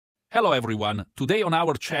Hello everyone, today on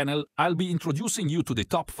our channel I'll be introducing you to the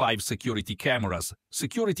top 5 security cameras.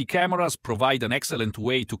 Security cameras provide an excellent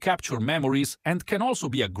way to capture memories and can also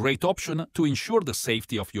be a great option to ensure the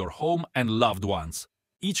safety of your home and loved ones.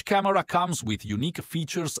 Each camera comes with unique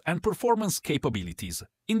features and performance capabilities.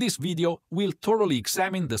 In this video, we'll thoroughly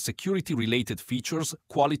examine the security-related features,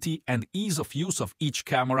 quality, and ease of use of each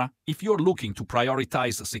camera. If you're looking to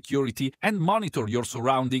prioritize security and monitor your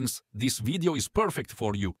surroundings, this video is perfect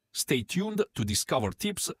for you. Stay tuned to discover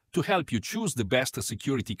tips to help you choose the best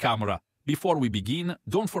security camera. Before we begin,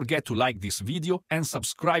 don't forget to like this video and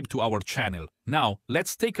subscribe to our channel. Now,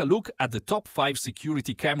 let's take a look at the top 5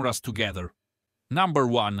 security cameras together. Number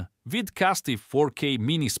 1. Vidcastive 4K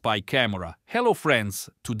Mini Spy Camera. Hello friends,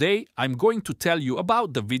 today I'm going to tell you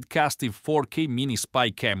about the Vidcastive 4K Mini Spy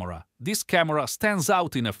Camera. This camera stands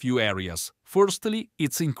out in a few areas. Firstly,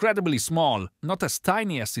 it's incredibly small, not as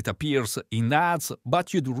tiny as it appears in ads,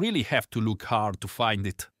 but you'd really have to look hard to find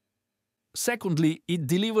it. Secondly, it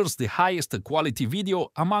delivers the highest quality video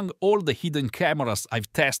among all the hidden cameras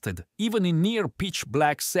I've tested, even in near pitch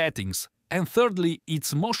black settings. And thirdly,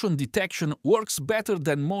 its motion detection works better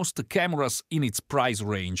than most cameras in its price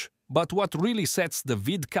range. But what really sets the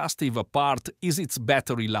Vidcastive apart is its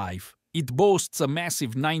battery life. It boasts a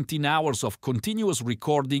massive 19 hours of continuous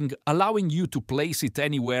recording, allowing you to place it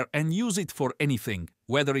anywhere and use it for anything,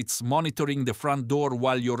 whether it's monitoring the front door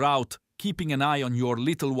while you're out, keeping an eye on your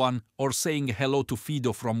little one, or saying hello to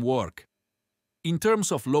Fido from work. In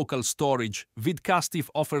terms of local storage, Vidcastive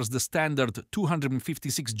offers the standard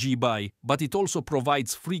 256 GB, but it also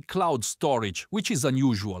provides free cloud storage, which is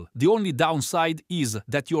unusual. The only downside is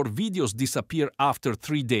that your videos disappear after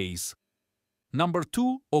 3 days. Number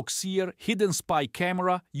 2. Oxier Hidden Spy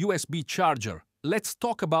Camera USB Charger. Let's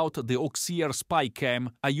talk about the Oxier SpyCam,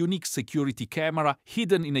 a unique security camera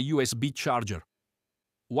hidden in a USB charger.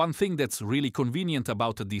 One thing that's really convenient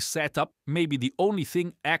about this setup, maybe the only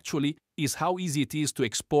thing actually, is how easy it is to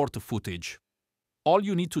export footage. All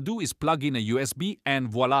you need to do is plug in a USB and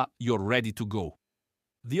voila, you're ready to go.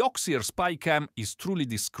 The Oxier SpyCam is truly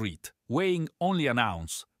discreet, weighing only an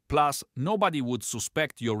ounce. Plus, nobody would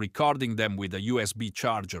suspect you're recording them with a USB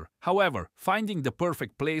charger. However, finding the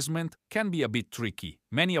perfect placement can be a bit tricky.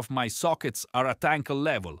 Many of my sockets are at ankle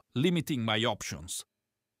level, limiting my options.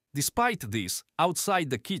 Despite this, outside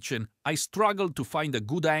the kitchen, I struggled to find a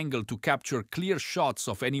good angle to capture clear shots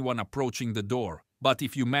of anyone approaching the door. But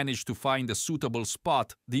if you manage to find a suitable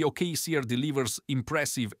spot, the Oxier delivers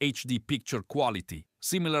impressive HD picture quality.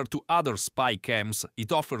 Similar to other spy cams,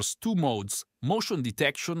 it offers 2 modes: motion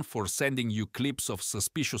detection for sending you clips of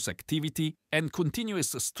suspicious activity, and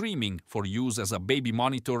continuous streaming for use as a baby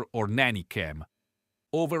monitor or nanny cam.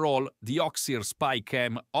 Overall, the Oxier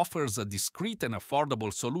SpyCam offers a discreet and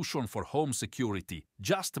affordable solution for home security.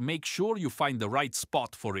 Just make sure you find the right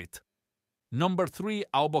spot for it. Number 3.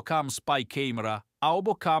 Aobocam Spy Camera.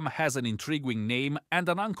 Aobocam has an intriguing name and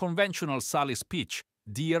an unconventional sales pitch.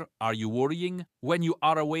 Dear, are you worrying? When you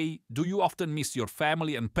are away, do you often miss your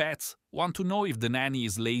family and pets? Want to know if the nanny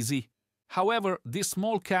is lazy? However, this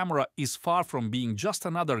small camera is far from being just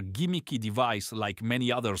another gimmicky device like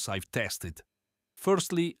many others I've tested.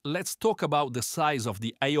 Firstly, let's talk about the size of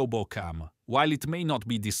the Aobocam. While it may not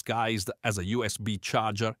be disguised as a USB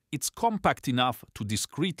charger, it's compact enough to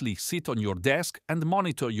discreetly sit on your desk and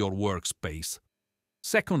monitor your workspace.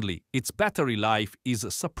 Secondly, its battery life is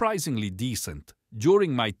surprisingly decent.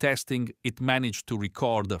 During my testing, it managed to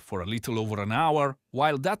record for a little over an hour.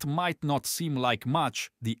 While that might not seem like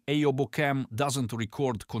much, the Aobocam doesn't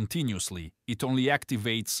record continuously. It only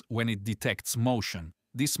activates when it detects motion.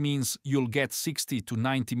 This means you'll get 60 to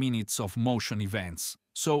 90 minutes of motion events.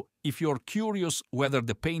 So, if you're curious whether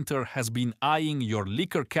the painter has been eyeing your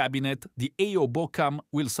liquor cabinet, the Aobocam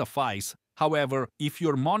will suffice. However, if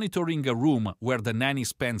you're monitoring a room where the nanny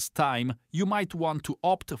spends time, you might want to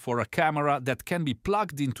opt for a camera that can be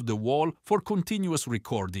plugged into the wall for continuous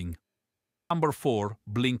recording. Number 4.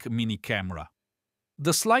 Blink Mini Camera.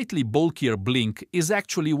 The slightly bulkier Blink is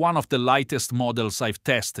actually one of the lightest models I've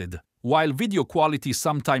tested. While video quality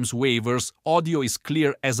sometimes wavers, audio is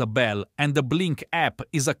clear as a bell, and the Blink app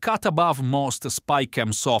is a cut above most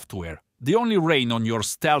SpyCam software. The only rain on your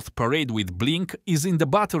stealth parade with Blink is in the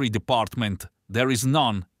battery department. There is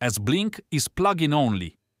none, as Blink is plug-in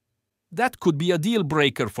only. That could be a deal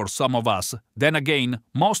breaker for some of us. Then again,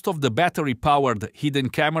 most of the battery-powered hidden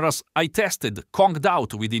cameras I tested conked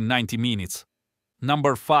out within 90 minutes.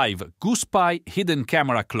 Number 5. GooSpy Hidden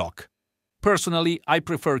Camera Clock. Personally, I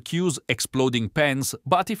prefer Q's exploding pens,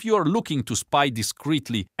 but if you're looking to spy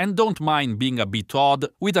discreetly and don't mind being a bit odd,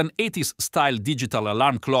 with an 80s-style digital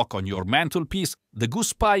alarm clock on your mantelpiece, the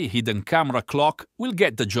GooSpy hidden camera clock will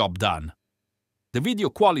get the job done. The video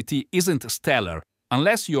quality isn't stellar.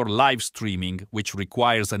 Unless you're live streaming, which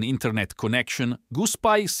requires an internet connection,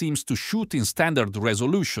 GooSpy seems to shoot in standard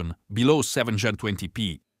resolution, below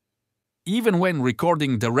 720p. Even when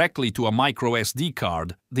recording directly to a microSD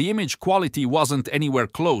card, the image quality wasn't anywhere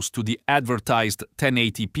close to the advertised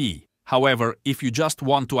 1080p. However, if you just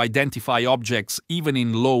want to identify objects even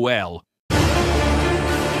in low L,